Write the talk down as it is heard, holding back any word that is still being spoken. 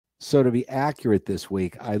So to be accurate this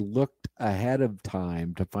week, I looked ahead of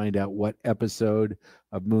time to find out what episode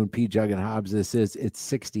of Moon, Pjugg, and Hobbs this is. It's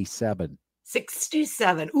 67.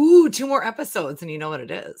 67. Ooh, 2 more episodes, and you know what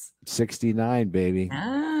it is. 69, baby.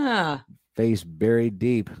 Ah. Face buried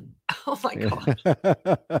deep. Oh my God.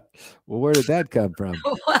 Well, where did that come from?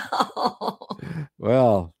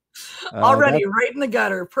 Well, already right in the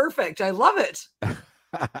gutter. Perfect. I love it.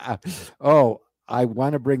 Oh, I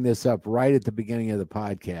want to bring this up right at the beginning of the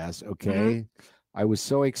podcast. Okay. I was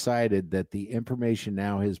so excited that the information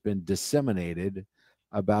now has been disseminated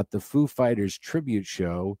about the Foo Fighters tribute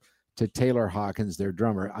show to Taylor Hawkins, their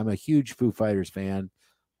drummer. I'm a huge Foo Fighters fan,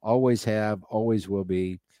 always have, always will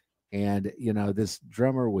be. And, you know, this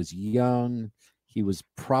drummer was young. He was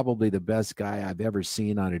probably the best guy I've ever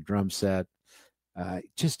seen on a drum set.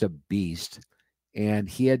 Just a beast. And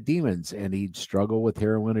he had demons, and he'd struggled with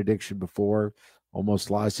heroin addiction before,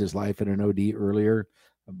 almost lost his life in an OD earlier.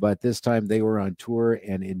 But this time they were on tour,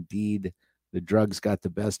 and indeed the drugs got the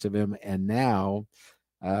best of him. And now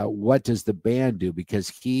what does the band do? Because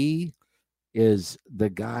he is the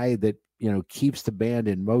guy that, you know, keeps the band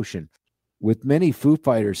in motion. With many Foo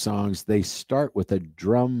Fighters songs, they start with a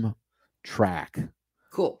drum track.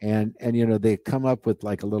 Cool. And you know, they come up with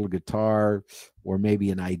like a little guitar or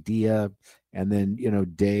maybe an idea. And then, you know,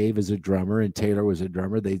 Dave is a drummer and Taylor was a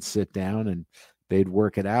drummer. They'd sit down and they'd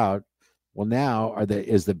work it out. Well, now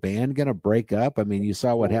is the band going to break up? I mean, you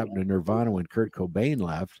saw what happened to Nirvana when Kurt Cobain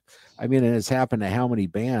left. I mean, and it's happened to how many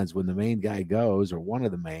bands when the main guy goes, or one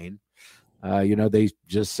of the main, you know, they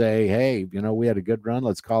just say, hey, you know, we had a good run.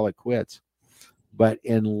 Let's call it quits. But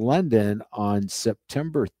in London on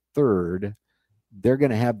September 3rd, they're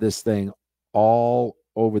going to have this thing all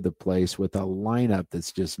over the place with a lineup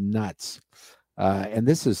that's just nuts. And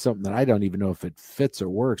this is something that I don't even know if it fits or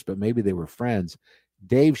works, but maybe they were friends.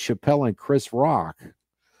 Dave Chappelle and Chris Rock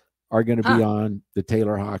are going to be on the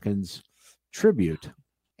Taylor Hawkins tribute.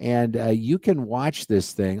 And you can watch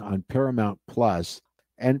this thing on Paramount Plus.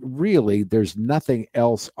 And really, there's nothing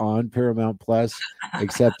else on Paramount Plus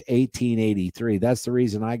except 1883. That's the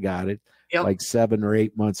reason I got it like 7 or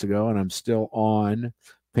 8 months ago, and I'm still on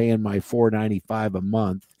paying my $4.95 a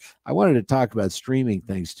month. I wanted to talk about streaming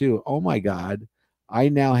things too. Oh my God, I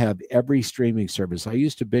now have every streaming service. I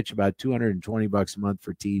used to bitch about $220 a month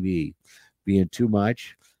for TV being too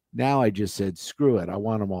much. Now I just said, screw it. I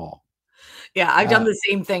want them all. Yeah, I've done the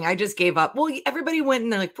same thing. I just gave up. Well, everybody went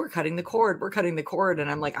and they're like, we're cutting the cord. We're cutting the cord. And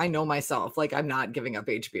I'm like, I know myself. Like, I'm not giving up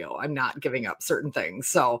HBO. I'm not giving up certain things.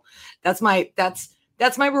 So that's my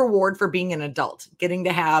reward for being an adult, getting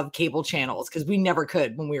to have cable channels, because we never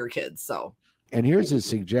could when we were kids. So. And here's a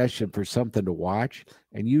suggestion for something to watch.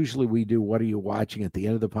 And usually we do, what are you watching at the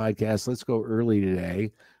end of the podcast? Let's go early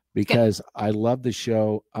today because I love the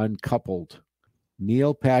show Uncoupled.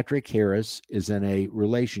 Neil Patrick Harris is in a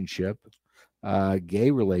relationship,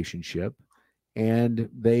 gay relationship, and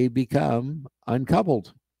they become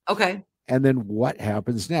uncoupled. Okay. And then what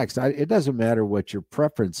happens next? It doesn't matter what your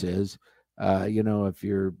preference is. You know, if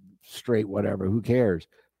you're straight, whatever, who cares?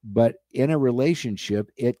 But in a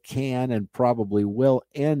relationship, it can and probably will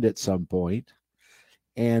end at some point.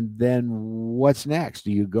 And then what's next?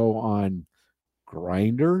 Do you go on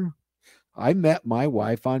Grindr? I met my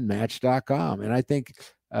wife on Match.com, and I think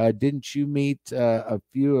didn't you meet a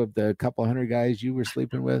few of the couple hundred guys you were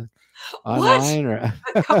sleeping with online? Or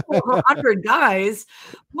a couple hundred guys?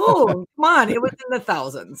 Oh, come on! It was in the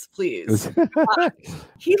thousands, please.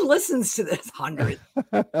 He listens to this. Hundreds.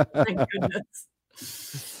 Thank goodness.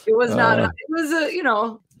 It was not. It was a, you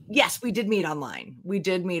know. Yes, we did meet online.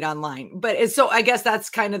 But so I guess that's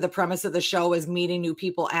kind of the premise of the show, is meeting new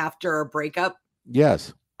people after a breakup.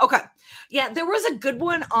 Yes. Okay. Yeah, there was a good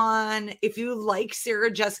one on, if you like Sarah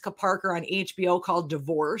Jessica Parker, on HBO, called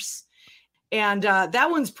Divorce. And that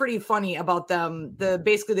one's pretty funny about them.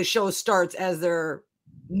 Basically the show starts as they're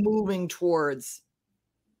moving towards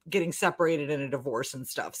getting separated in a divorce and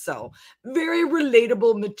stuff. So very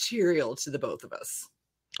relatable material to the both of us.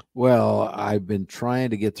 Well, I've been trying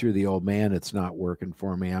to get through The Old Man. It's not working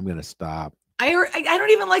for me. I'm going to stop. I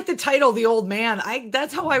don't even like the title, The Old Man.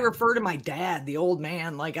 That's how I refer to my dad, The Old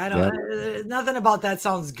Man. Like, I don't, nothing about that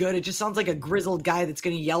sounds good. It just sounds like a grizzled guy that's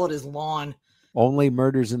going to yell at his lawn. Only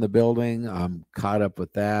Murders in the Building. I'm caught up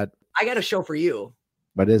with that. I got a show for you.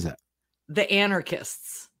 What is it? The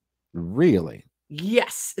Anarchists. Really?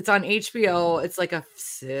 Yes. It's on HBO. It's like a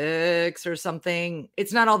 6 or something.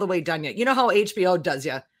 It's not all the way done yet. You know how HBO does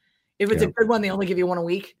you. If it's a good one, they only give you one a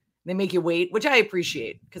week. They make you wait, which I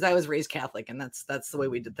appreciate, because I was raised Catholic, and that's the way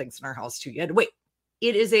we did things in our house too. You had to wait.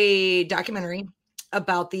 It is a documentary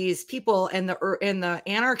about these people and the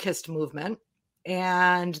anarchist movement,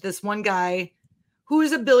 And this one guy who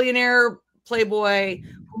is a billionaire playboy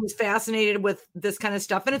who's fascinated with this kind of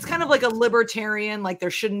stuff. And it's kind of like a libertarian, like there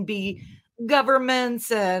shouldn't be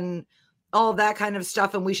governments and all that kind of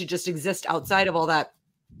stuff. And we should just exist outside of all that.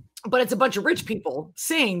 But it's a bunch of rich people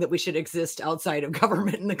saying that we should exist outside of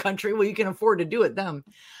government in the country. Well, you can afford to do it then.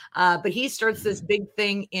 But he starts this big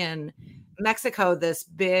thing in Mexico, this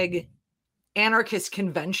big anarchist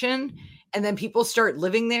convention. And then people start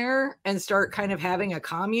living there and start kind of having a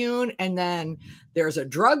commune. And then there's a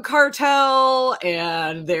drug cartel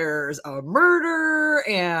and there's a murder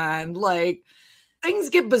and like things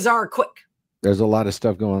get bizarre quick. There's a lot of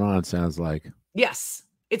stuff going on, sounds like. Yes.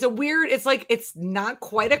 It's a weird, it's like, it's not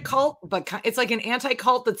quite a cult, but it's like an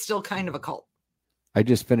anti-cult that's still kind of a cult. I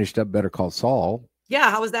just finished up Better Call Saul. Yeah.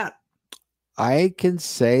 How was that? I can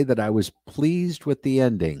say that I was pleased with the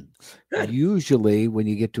ending. Good. Usually when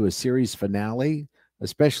you get to a series finale,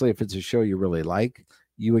 especially if it's a show you really like,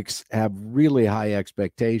 you have really high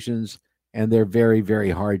expectations and they're very,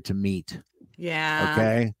 very hard to meet. Yeah.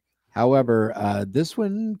 Okay. However, this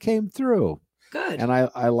one came through. Good. And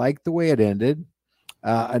I liked the way it ended.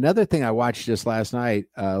 Another thing I watched just last night,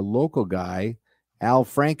 a local guy, Al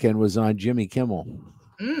Franken, was on Jimmy Kimmel.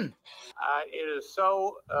 It is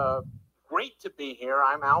so great to be here.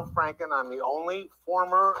 I'm Al Franken. I'm the only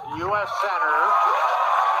former U.S. Senator.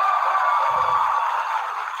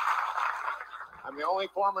 I'm the only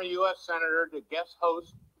former U.S. Senator to guest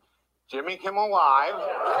host Jimmy Kimmel Live.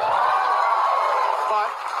 But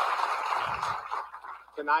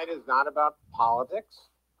tonight is not about politics.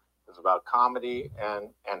 It's about comedy and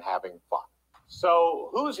having fun. So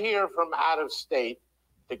who's here from out of state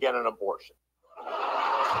to get an abortion?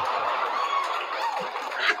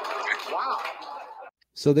 Wow.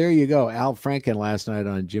 So there you go. Al Franken last night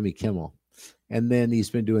on Jimmy Kimmel. And then he's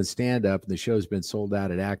been doing stand-up and the show's been sold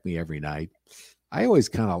out at Acme every night. I always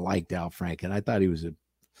kind of liked Al Franken. I thought he was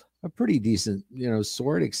a pretty decent,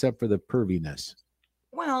 sort, except for the perviness.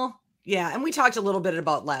 Well, yeah. And we talked a little bit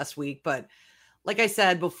about last week, but like I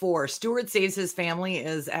said before, Stuart Saves His Family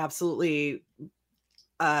is absolutely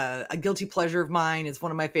a guilty pleasure of mine. It's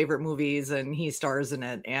one of my favorite movies and he stars in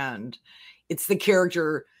it. And it's the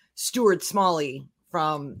character Stuart Smalley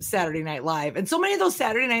from Saturday Night Live. And so many of those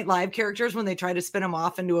Saturday Night Live characters, when they try to spin them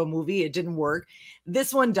off into a movie, it didn't work.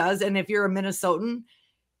 This one does. And if you're a Minnesotan,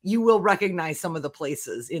 you will recognize some of the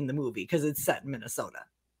places in the movie because it's set in Minnesota.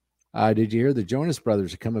 Did you hear the Jonas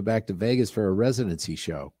Brothers are coming back to Vegas for a residency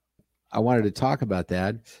show? I wanted to talk about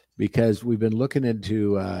that because we've been looking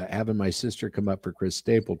into having my sister come up for Chris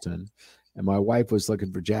Stapleton, and my wife was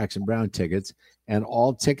looking for Jackson Browne tickets, and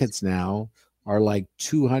all tickets now are like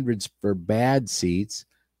 200s for bad seats,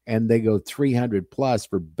 and they go 300 plus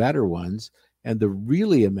for better ones. And the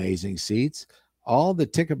really amazing seats, all the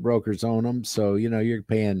ticket brokers own them. So, you're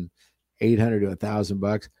paying $800 to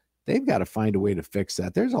 $1,000. They've got to find a way to fix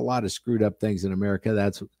that. There's a lot of screwed up things in America.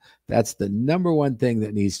 That's the number one thing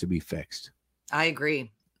that needs to be fixed. I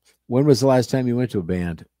agree. When was the last time you went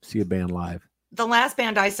to see a band live? The last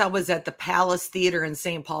band I saw was at the Palace Theater in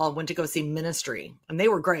St. Paul. Went to go see Ministry, and they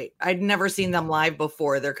were great. I'd never seen them live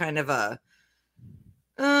before. They're kind of a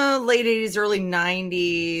late 80s, early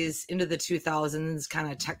 90s, into the 2000s kind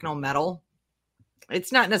of techno metal.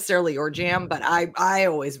 It's not necessarily your jam, but I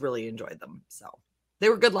always really enjoyed them. So they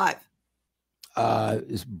were good live.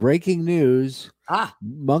 It's breaking news.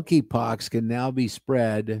 Monkeypox can now be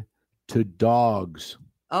spread to dogs.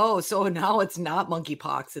 Oh, so now it's not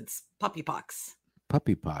monkeypox, it's puppypox.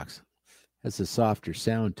 Puppypox. That's a softer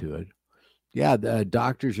sound to it. Yeah, the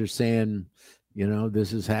doctors are saying,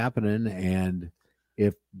 this is happening. And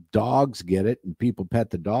if dogs get it and people pet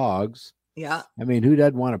the dogs. Yeah. I mean, who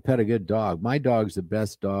doesn't want to pet a good dog? My dog's the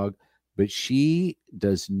best dog, but she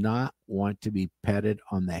does not want to be petted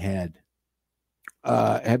on the head.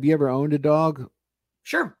 Have you ever owned a dog?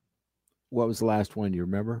 Sure. What was the last one you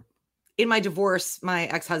remember? In my divorce, my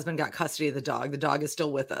ex-husband got custody of the dog. The dog is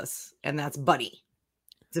still with us, and that's Buddy.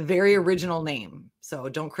 It's a very original name, so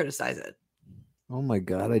don't criticize it. Oh my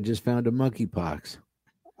God, I just found a monkeypox.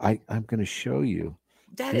 I'm going to show you.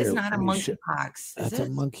 That is not a monkeypox. That's a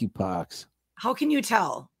monkeypox. How can you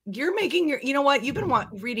tell? You're making you know what? You've been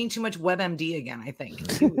reading too much WebMD again, I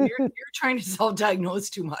think. You're trying to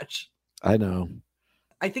self-diagnose too much. I know.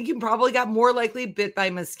 I think you probably got more likely bit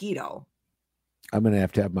by mosquito. I'm going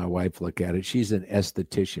to have my wife look at it. She's an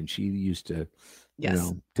esthetician. She used to,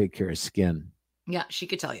 take care of skin. Yeah, she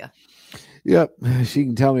could tell you. Yep. She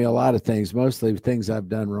can tell me a lot of things, mostly things I've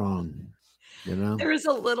done wrong. There is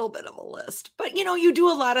a little bit of a list, but you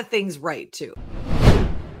do a lot of things right too.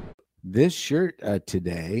 This shirt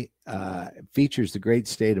today features the great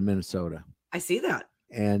state of Minnesota. I see that.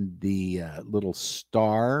 And the little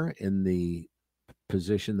star in the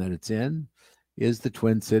position that it's in is the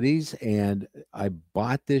Twin Cities. And I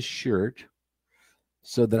bought this shirt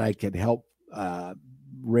so that I could help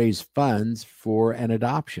raise funds for an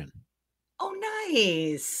adoption. Oh,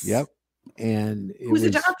 nice. Yep. And who's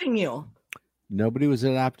adopting you? Nobody was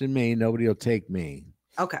adopting me. Nobody will take me.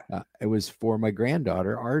 Okay. It was for my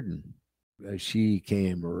granddaughter, Arden. She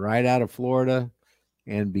came right out of Florida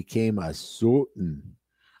and became a Sultan.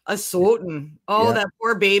 A Sultan. Oh, Yeah. that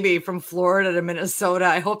poor baby from Florida to Minnesota.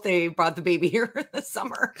 I hope they brought the baby here this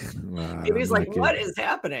summer. Baby's like, what is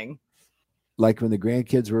happening? Like when the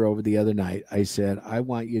grandkids were over the other night, I said, I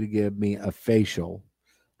want you to give me a facial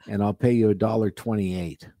and I'll pay you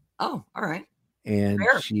 $1.28. Oh, all right. And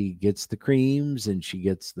Fair. she gets the creams and she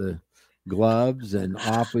gets the gloves and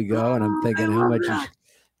off we go. And I'm thinking,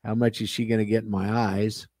 how much is she going to get in my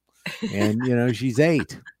eyes? And, you know, she's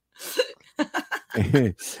 8.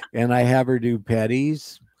 And I have her do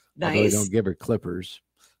petties. Nice. Although I don't give her clippers.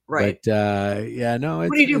 Right. But yeah, no.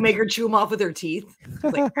 What do you do? Make her chew them off with her teeth?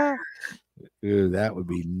 Like, ooh, that would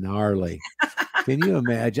be gnarly. Can you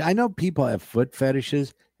imagine? I know people have foot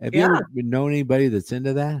fetishes. Have you ever known anybody that's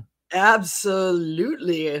into that?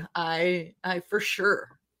 Absolutely. I for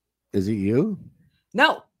sure. Is it you?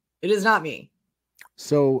 No, it is not me.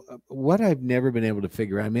 So what I've never been able to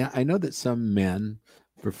figure out, I mean, I know that some men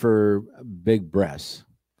prefer big breasts.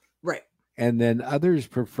 Right. And then others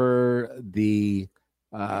prefer the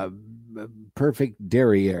perfect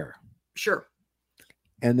derriere. Sure.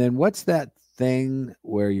 And then what's that thing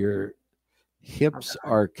where your hips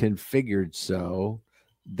are configured so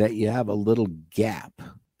that you have a little gap,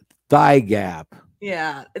 thigh gap?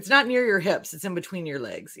 Yeah. It's not near your hips. It's in between your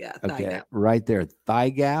legs. Yeah. Thigh gap. Right there. Thigh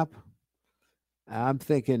gap. I'm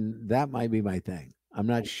thinking that might be my thing. I'm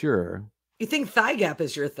not sure. You think thigh gap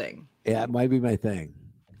is your thing? Yeah, it might be my thing.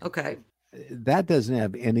 Okay. That doesn't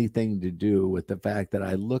have anything to do with the fact that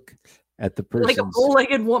I look at the person like a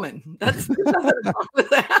bow-legged woman. That's nothing wrong with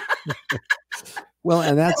that. Well,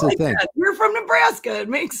 and that's the thing. That. You're from Nebraska. It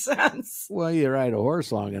makes sense. Well, you ride a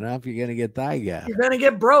horse long enough, you're going to get thigh gap. You're going to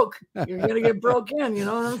get broke. You're going to get broke in. You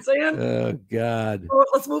know what I'm saying? Oh, God. So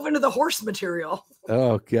let's move into the horse material.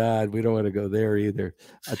 Oh, God. We don't want to go there either.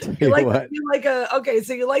 I'll tell you what.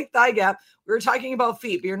 So you like thigh gap. We were talking about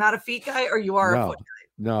feet, but you're not a feet guy, or you are a foot guy?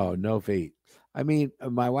 No feet. I mean,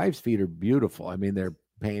 my wife's feet are beautiful. I mean, they're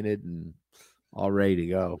painted and all ready to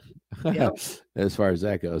go. Yep. As far as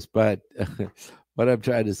that goes. But what I'm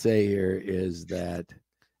trying to say here is that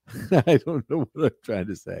I don't know what I'm trying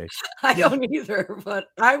to say. I don't either, but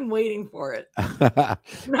I'm waiting for it. I'm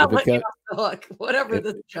not letting you off the hook, whatever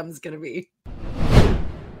this gem's going to be.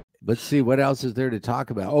 Let's see. What else is there to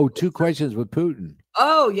talk about? Oh, 2 questions with Putin.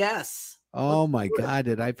 Oh, yes. Oh, my God.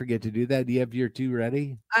 Did I forget to do that? Do you have your 2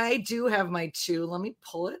 ready? I do have my 2. Let me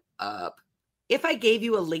pull it up. If I gave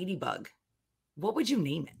you a ladybug, what would you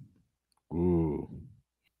name it? Ooh.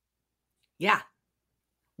 Yeah.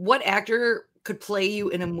 What actor could play you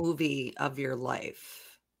in a movie of your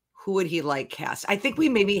life? Who would he like cast? I think we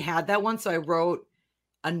maybe had that one, so I wrote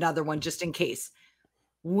another one just in case.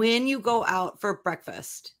 When you go out for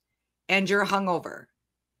breakfast and you're hungover,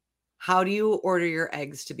 how do you order your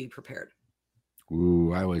eggs to be prepared?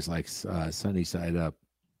 Ooh, I always like sunny side up.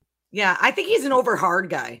 Yeah, I think he's an over hard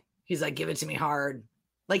guy. He's like, give it to me hard.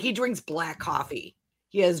 Like he drinks black coffee.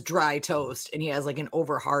 He has dry toast and he has like an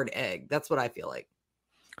over hard egg. That's what I feel like.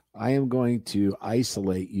 I am going to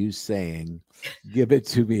isolate you saying, give it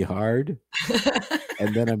to me hard.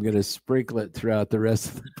 And then I'm going to sprinkle it throughout the rest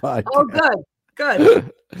of the podcast. Oh, good.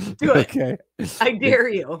 Good. Do it. Okay. I dare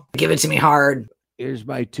you. Give it to me hard. Here's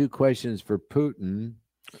my 2 questions for Putin.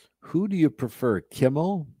 Who do you prefer,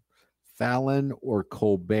 Kimmel, Fallon, or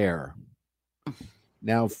Colbert?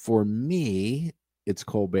 Now, for me, it's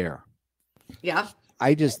Colbert. Yeah.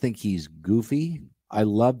 I just think he's goofy. I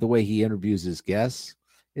love the way he interviews his guests.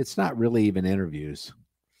 It's not really even interviews,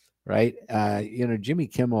 right? Jimmy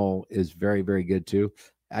Kimmel is very, very good too.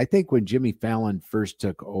 I think when Jimmy Fallon first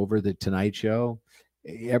took over the Tonight Show,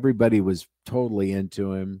 everybody was totally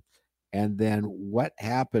into him. And then what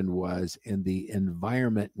happened was, in the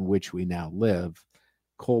environment in which we now live,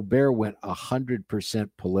 Colbert went 100%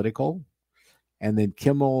 political. And then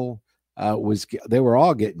Kimmel they were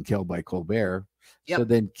all getting killed by Colbert. Yep. So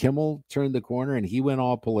then Kimmel turned the corner and he went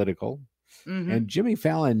all political. Mm-hmm. And Jimmy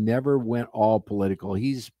Fallon never went all political.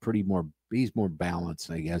 He's more balanced,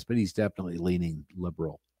 I guess, but he's definitely leaning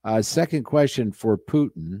liberal. Second question for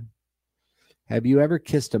Putin. Have you ever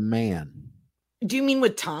kissed a man? Do you mean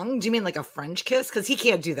with tongue? Do you mean like a French kiss? Because he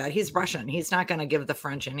can't do that. He's Russian. He's not going to give the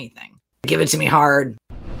French anything. Give it to me hard.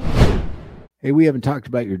 Hey, we haven't talked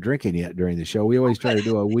about your drinking yet during the show. We always try to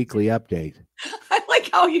do a weekly update. I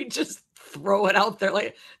like how you just throw it out there.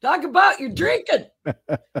 Like, talk about your drinking.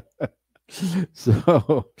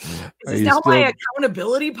 So Is this now my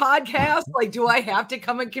accountability podcast? Like, do I have to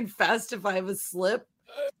come and confess if I have a slip?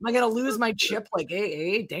 Am I going to lose my chip? Like,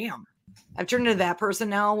 hey, damn. I've turned into that person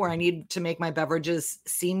now where I need to make my beverages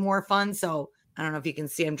seem more fun. So I don't know if you can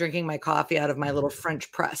see, I'm drinking my coffee out of my little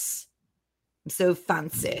French press. I'm so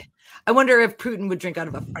fancy. I wonder if Putin would drink out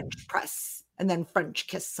of a French press and then French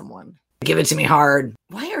kiss someone. Give it to me hard.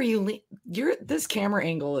 Why are you? This camera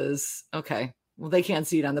angle is okay. Well, they can't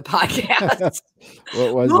see it on the podcast.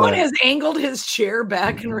 Moon has angled his chair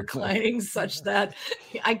back and reclining such that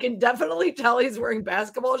I can definitely tell he's wearing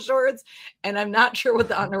basketball shorts, and I'm not sure what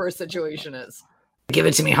the underwear situation is. Give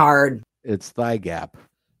it to me hard. It's thigh gap.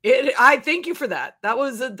 I thank you for that. That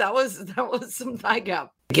was some thigh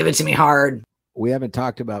gap. Give it to me hard. We haven't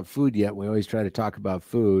talked about food yet. We always try to talk about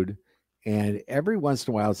food, and every once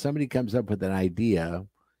in a while, somebody comes up with an idea,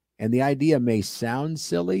 and the idea may sound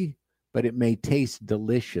silly, but it may taste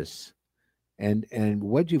delicious. And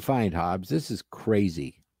what'd you find, Hobbs? This is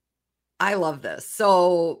crazy. I love this.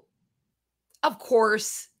 So, of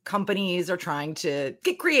course, companies are trying to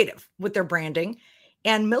get creative with their branding.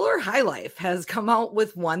 And Miller High Life has come out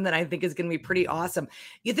with one that I think is going to be pretty awesome.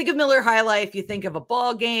 You think of Miller High Life, you think of a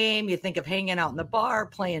ball game, you think of hanging out in the bar,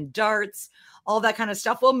 playing darts, all that kind of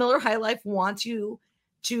stuff. Well, Miller High Life wants you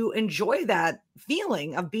to enjoy that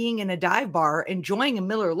feeling of being in a dive bar, enjoying a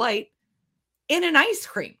Miller Lite in an ice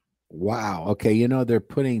cream. Wow. Okay. You know, they're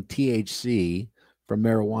putting THC from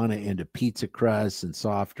marijuana into pizza crusts and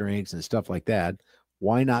soft drinks and stuff like that.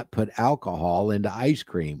 Why not put alcohol into ice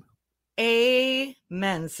cream?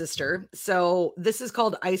 Amen, sister. So this is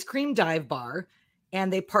called Ice Cream Dive Bar,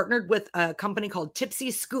 and they partnered with a company called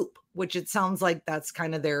Tipsy Scoop, which it sounds like that's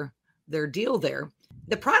kind of their deal there.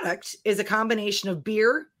 The product is a combination of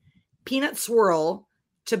beer, peanut swirl,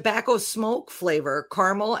 tobacco smoke flavor,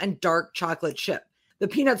 caramel, and dark chocolate chip. The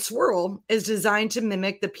peanut swirl is designed to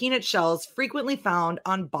mimic the peanut shells frequently found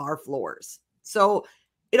on bar floors. So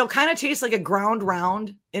it'll kind of taste like a ground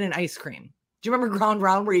round in an ice cream. Do you remember Ground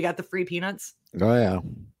Round where you got the free peanuts? Oh, yeah.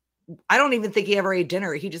 I don't even think he ever ate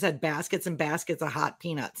dinner. He just had baskets and baskets of hot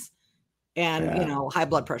peanuts and, high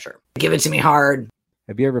blood pressure. Give it to me hard.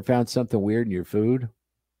 Have you ever found something weird in your food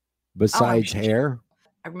besides hair?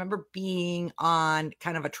 I remember being on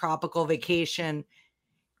kind of a tropical vacation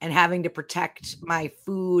and having to protect my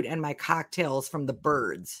food and my cocktails from the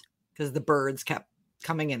birds because the birds kept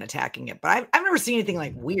coming and attacking it. But I've never seen anything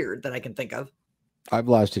like weird that I can think of. I've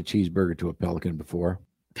lost a cheeseburger to a pelican before.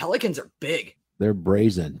 Pelicans are big. They're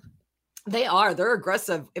brazen. They are. They're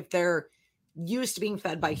aggressive if they're used to being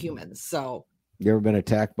fed by humans. So, you ever been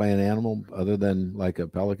attacked by an animal other than like a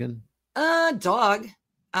pelican? Dog.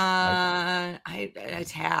 I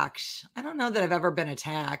attacked. I don't know that I've ever been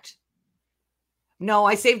attacked. No,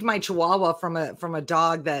 I saved my Chihuahua from a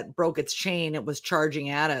dog that broke its chain. It was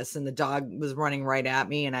charging at us, and the dog was running right at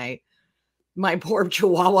me, and my poor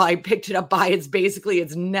Chihuahua, I picked it up by its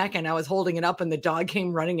neck, and I was holding it up, and the dog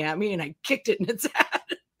came running at me, and I kicked it in its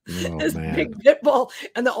head. This big pit bull,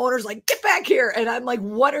 and the owner's like, "Get back here!" And I'm like,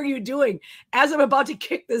 "What are you doing?" As I'm about to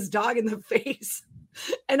kick this dog in the face,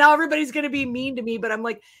 and now everybody's going to be mean to me, but I'm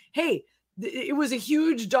like, "Hey, it was a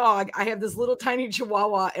huge dog. I have this little tiny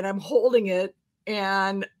Chihuahua, and I'm holding it,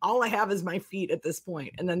 and all I have is my feet at this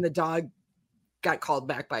point." And then the dog got called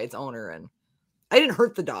back by its owner, and I didn't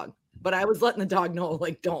hurt the dog. But I was letting the dog know,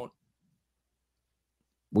 like, don't.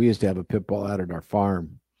 We used to have a pit bull out at our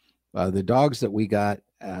farm. The dogs that we got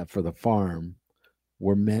for the farm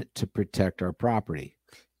were meant to protect our property.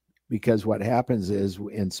 Because what happens is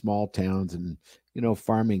in small towns and,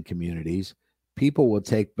 farming communities, people will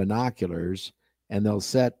take binoculars and they'll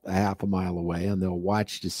set a half a mile away and they'll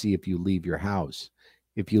watch to see if you leave your house.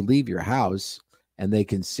 If you leave your house and they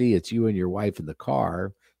can see it's you and your wife in the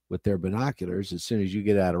car, with their binoculars, as soon as you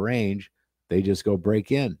get out of range, they just go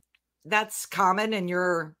break in. That's common in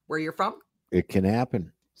where you're from? It can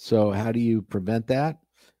happen. So how do you prevent that?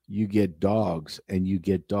 You get dogs, and you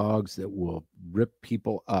get dogs that will rip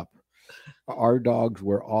people up. Our dogs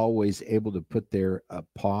were always able to put their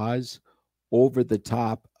paws over the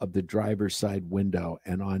top of the driver's side window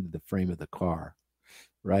and onto the frame of the car,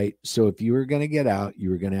 right? So if you were going to get out, you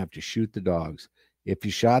were going to have to shoot the dogs. If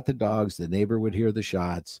you shot the dogs, the neighbor would hear the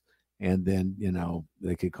shots, and then,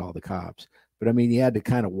 they could call the cops. But I mean, you had to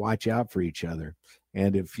kind of watch out for each other.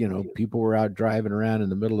 And if, people were out driving around in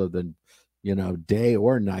the middle of the, day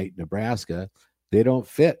or night, Nebraska, they don't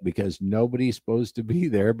fit because nobody's supposed to be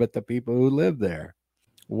there but the people who live there.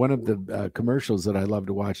 One of the commercials that I love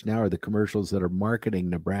to watch now are the commercials that are marketing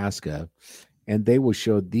Nebraska, and they will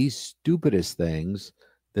show these stupidest things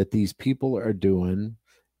that these people are doing,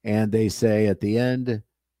 and they say at the end,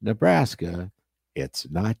 Nebraska, it's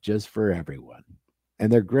not just for everyone. And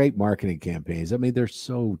they're great marketing campaigns. I mean, they're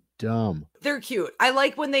so dumb. They're cute. I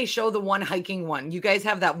like when they show the one hiking one. You guys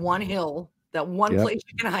have that one hill, that one Yep. place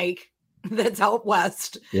you can hike that's out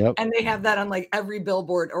west. Yep. And they have that on like every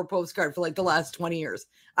billboard or postcard for like the last 20 years.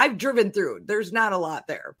 I've driven through. There's not a lot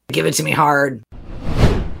there. Give it to me hard.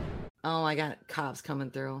 Oh, I got cops coming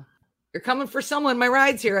through. You're coming for someone. My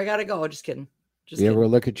ride's here. I got to go. Just kidding. You ever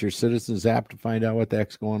look at your Citizens app to find out what the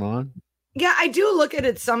heck's going on? Yeah, I do look at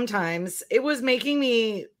it sometimes. It was making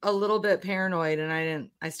me a little bit paranoid, and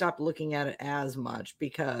I stopped looking at it as much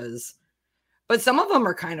but some of them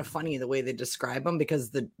are kind of funny the way they describe them, because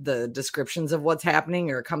the descriptions of what's happening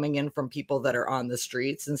are coming in from people that are on the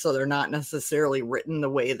streets. And so they're not necessarily written the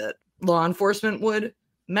way that law enforcement would.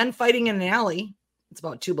 Men fighting in an alley. It's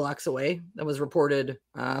about 2 blocks away. That was reported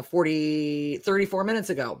 34 minutes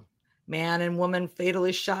ago. Man and woman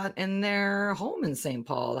fatally shot in their home in St.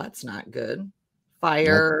 Paul. That's not good.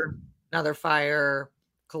 Fire, another fire,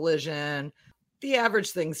 collision, the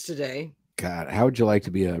average things today. God, how would you like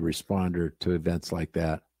to be a responder to events like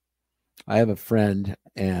that? I have a friend,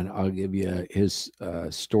 and I'll give you his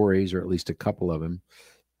stories, or at least a couple of them.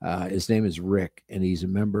 His name is Rick, and he's a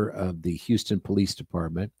member of the Houston Police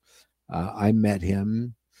Department. I met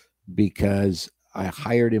him because I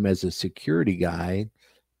hired him as a security guy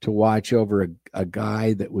to watch over a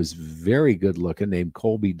guy that was very good looking named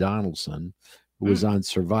Colby Donaldson, who was on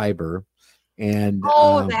Survivor. And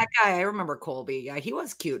that guy, I remember Colby. Yeah, he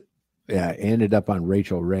was cute. Yeah, ended up on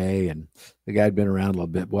Rachel Ray, and the guy had been around a little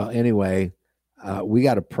bit. Well, anyway, we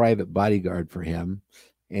got a private bodyguard for him,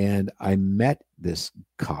 and I met this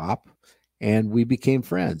cop, and we became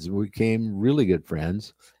friends. We became really good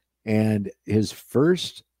friends. And his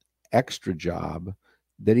first extra job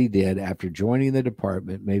that he did after joining the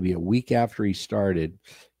department, maybe a week after he started,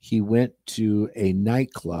 he went to a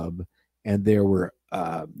nightclub, and there were,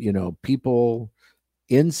 people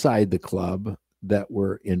inside the club that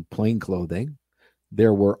were in plain clothing.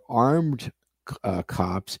 There were armed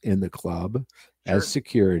cops in the club as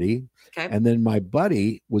security. Okay. And then my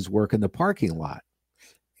buddy was working the parking lot,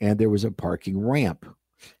 and there was a parking ramp.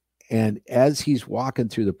 And as he's walking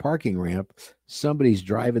through the parking ramp, somebody's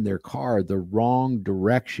driving their car the wrong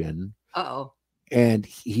direction. Uh-oh. And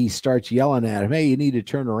he starts yelling at him, "Hey, you need to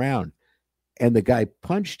turn around." And the guy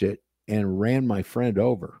punched it and ran my friend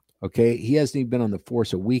over. Okay. He hasn't even been on the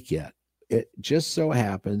force a week yet. It just so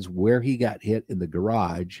happens where he got hit in the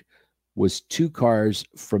garage was 2 cars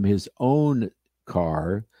from his own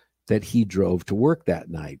car that he drove to work that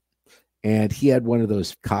night. And he had one of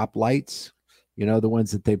those cop lights, the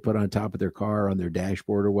ones that they put on top of their car on their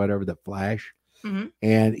dashboard or whatever that flash. Mm-hmm.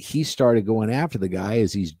 And he started going after the guy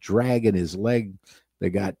as he's dragging his leg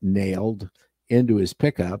that got nailed into his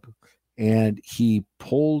pickup. And he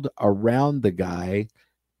pulled around the guy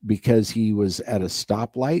because he was at a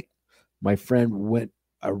stoplight. My friend went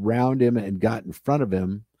around him and got in front of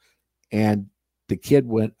him, and the kid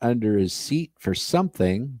went under his seat for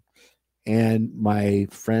something. And my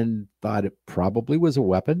friend thought it probably was a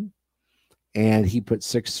weapon, and he put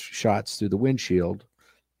 6 shots through the windshield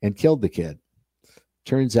and killed the kid.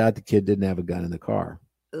 Turns out the kid didn't have a gun in the car.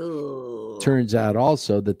 Ooh. Turns out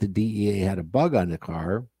also that the DEA had a bug on the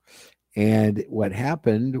car. And what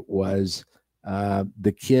happened was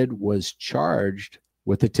the kid was charged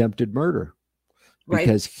with attempted murder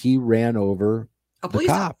because he ran over a police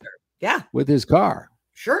officer. Yeah. With his car.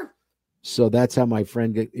 Sure. So that's how my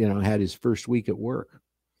friend had his first week at work.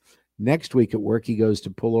 Next week at work, he goes to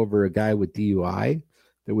pull over a guy with DUI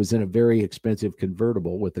that was in a very expensive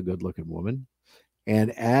convertible with a good-looking woman. And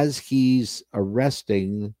as he's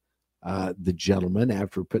arresting the gentleman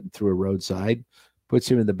after putting through a roadside, puts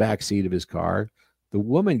him in the back seat of his car, the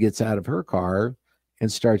woman gets out of her car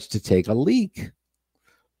and starts to take a leak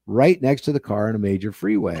right next to the car on a major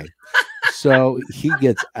freeway. So he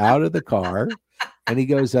gets out of the car and he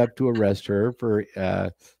goes up to arrest her for,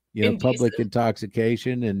 public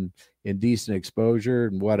intoxication and indecent exposure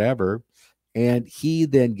and whatever. And he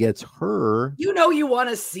then gets her. You want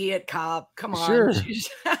to see it, cop. Come on. Sure.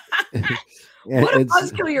 What a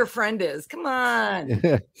buzzkill your friend is. Come on.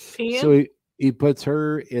 So he puts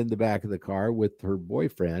her in the back of the car with her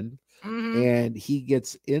boyfriend, and he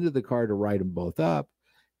gets into the car to ride them both up.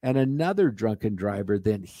 And another drunken driver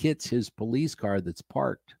then hits his police car that's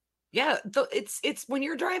parked. Yeah, it's when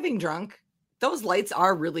you're driving drunk, those lights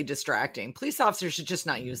are really distracting. Police officers should just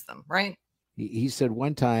not use them, right? He said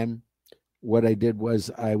one time what I did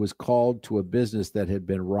was I was called to a business that had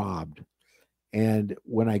been robbed. And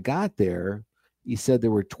when I got there, he said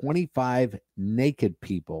there were 25 naked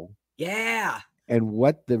people. Yeah. And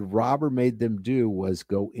what the robber made them do was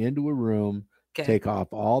go into a room, take off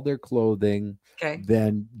all their clothing,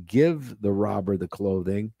 then give the robber the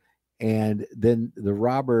clothing. And then the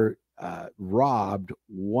robber robbed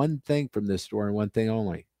one thing from this store and one thing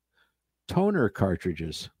only: toner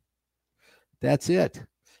cartridges. That's it.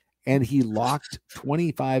 And he locked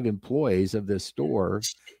 25 employees of this store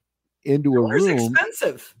into a room.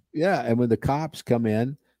 Expensive. Yeah. And when the cops come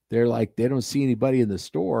in, they're like, they don't see anybody in the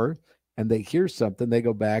store, and they hear something. They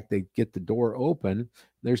go back, they get the door open.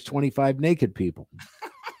 There's 25 naked people.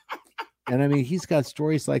 And I mean, he's got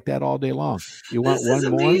stories like that all day long. You want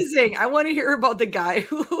one more? Amazing. I want to hear about the guy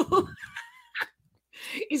who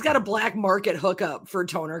he's got a black market hookup for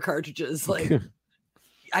toner cartridges. Like,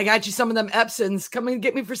 I got you some of them Epsons. Come and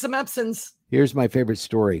get me for some Epsons. Here's my favorite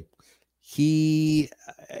story. He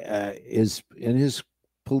is in his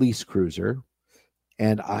police cruiser,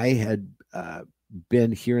 and I had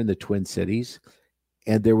been here in the Twin Cities,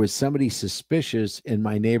 and there was somebody suspicious in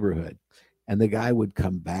my neighborhood, and the guy would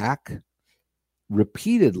come back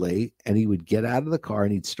repeatedly, and he would get out of the car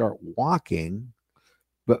and he'd start walking,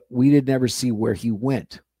 but we did never see where he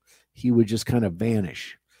went. He would just kind of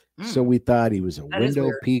vanish. So we thought he was a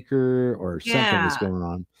window peeker or something was going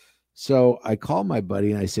on. So I called my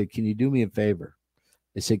buddy and I said, can you do me a favor?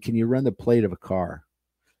 I said, can you run the plate of a car?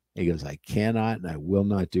 He goes, I cannot, and I will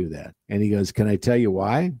not do that. And he goes, can I tell you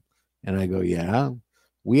why? And I go, yeah.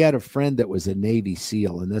 We had a friend that was a Navy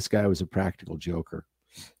SEAL, and this guy was a practical joker.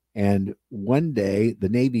 And one day the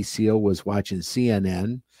Navy SEAL was watching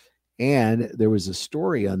CNN, and there was a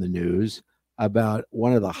story on the news about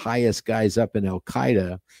one of the highest guys up in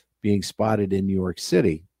Al-Qaeda being spotted in New York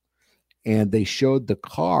City. And they showed the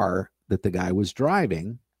car that the guy was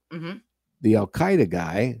driving, the Al-Qaeda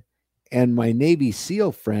guy. And my Navy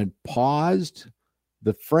SEAL friend paused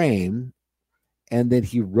the frame, and then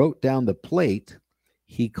he wrote down the plate.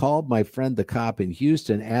 He called my friend, the cop in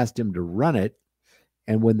Houston, asked him to run it.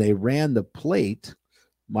 And when they ran the plate,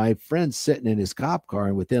 my friend's sitting in his cop car,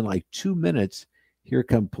 and within like 2 minutes, here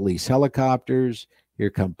come police helicopters. Here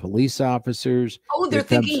come police officers. Oh, they're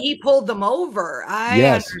thinking he pulled them over. I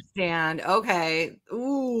understand. Okay.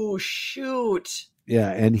 Ooh, shoot.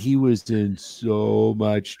 Yeah, and he was in so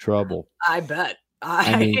much trouble. I bet.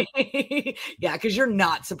 I mean, yeah, because you're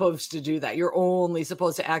not supposed to do that. You're only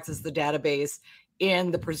supposed to access the database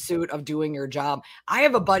in the pursuit of doing your job. I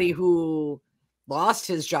have a buddy who lost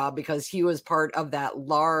his job because he was part of that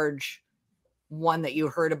large one that you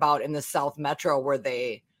heard about in the South Metro where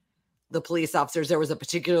the police officers, there was a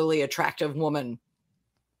particularly attractive woman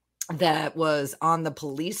that was on the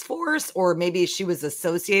police force, or maybe she was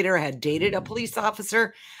associated or had dated a police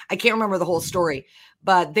officer. I can't remember the whole story,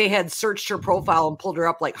 but they had searched her profile and pulled her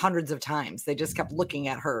up like hundreds of times. They just kept looking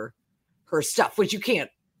at her stuff, which you can't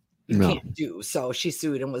do. So she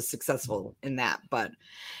sued and was successful in that. But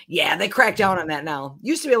yeah, they cracked down on that now.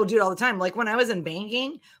 Used to be able to do it all the time. Like when I was in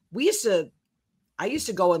banking, I used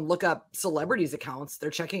to go and look up celebrities' accounts,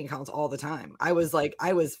 their checking accounts all the time. I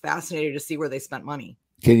was fascinated to see where they spent money.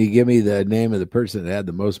 Can you give me the name of the person that had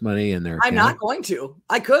the most money in their account? I'm not going to.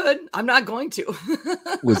 I could. I'm not going to.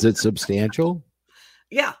 Was it substantial?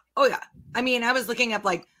 Yeah. Oh, yeah. I mean, I was looking up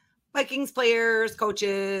like Vikings players,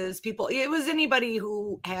 coaches, people. It was anybody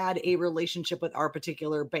who had a relationship with our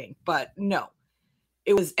particular bank. But no,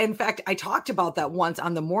 it was, in fact, I talked about that once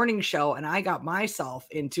on the morning show, and I got myself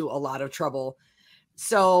into a lot of trouble.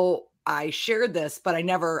 So I shared this, but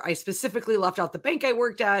I specifically left out the bank I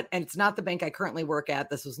worked at, and it's not the bank I currently work at.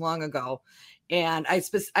 This was long ago. And I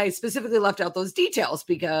specifically left out those details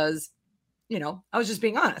because, I was just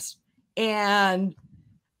being honest. And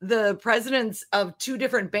the presidents of two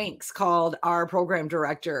different banks called our program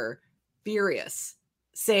director furious,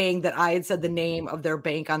 saying that I had said the name of their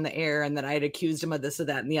bank on the air and that I had accused him of this or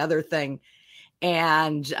that and the other thing.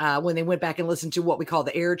 And when they went back and listened to what we call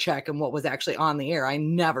the air check and what was actually on the air, I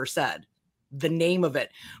never said the name of it.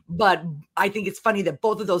 But I think it's funny that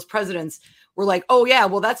both of those presidents were like, oh, yeah,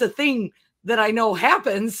 well, that's a thing that I know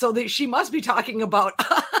happens. So that she must be talking about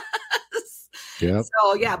us. Yeah.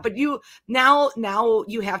 So, yeah, but now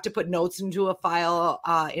you have to put notes into a file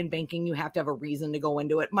in banking. You have to have a reason to go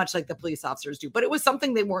into it, much like the police officers do. But it was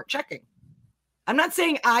something they weren't checking. I'm not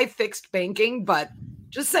saying I fixed banking, but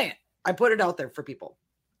just saying. I put it out there for people.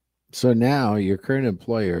 So now your current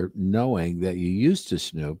employer, knowing that you used to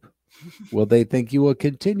snoop, will they think you will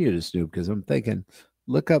continue to snoop? Because I'm thinking,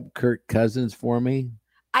 look up Kirk Cousins for me.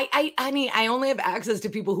 I I only have access to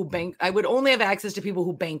people who bank. I would only have access to people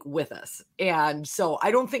who bank with us. And so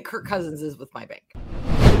I don't think Kirk Cousins is with my bank.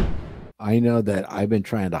 I know that I've been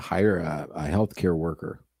trying to hire a healthcare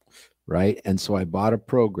worker, right? And so I bought a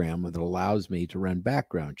program that allows me to run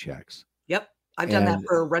background checks. Yep. I've done that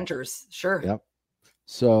for renters. Sure. Yep.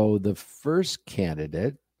 So the first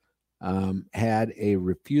candidate had a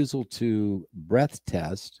refusal to breath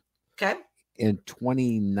test. Okay. In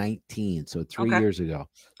 2019, so 3 years ago.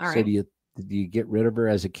 All right. So do you get rid of her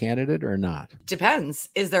as a candidate or not? Depends.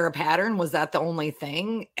 Is there a pattern? Was that the only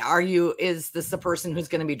thing? Is this the person who's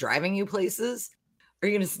going to be driving you places? Are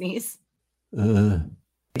you going to sneeze?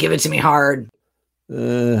 Give it to me hard.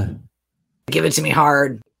 Give it to me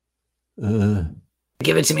hard.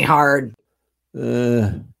 Give it to me hard.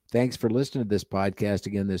 Thanks for listening to this podcast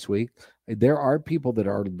again this week. There are people that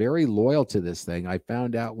are very loyal to this thing. I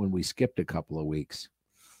found out when we skipped a couple of weeks,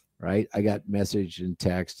 right? I got message and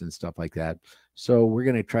text and stuff like that. So we're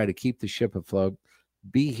going to try to keep the ship afloat.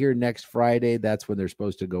 Be here next Friday. That's when they're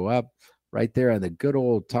supposed to go up, right there on the good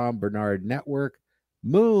old Tom Bernard Network.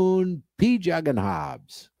 Moon, Pjugg, and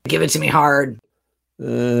Hobbs. Give it to me hard.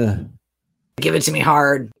 Give it to me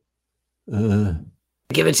hard.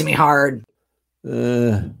 Give it to me hard.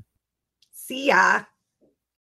 See ya.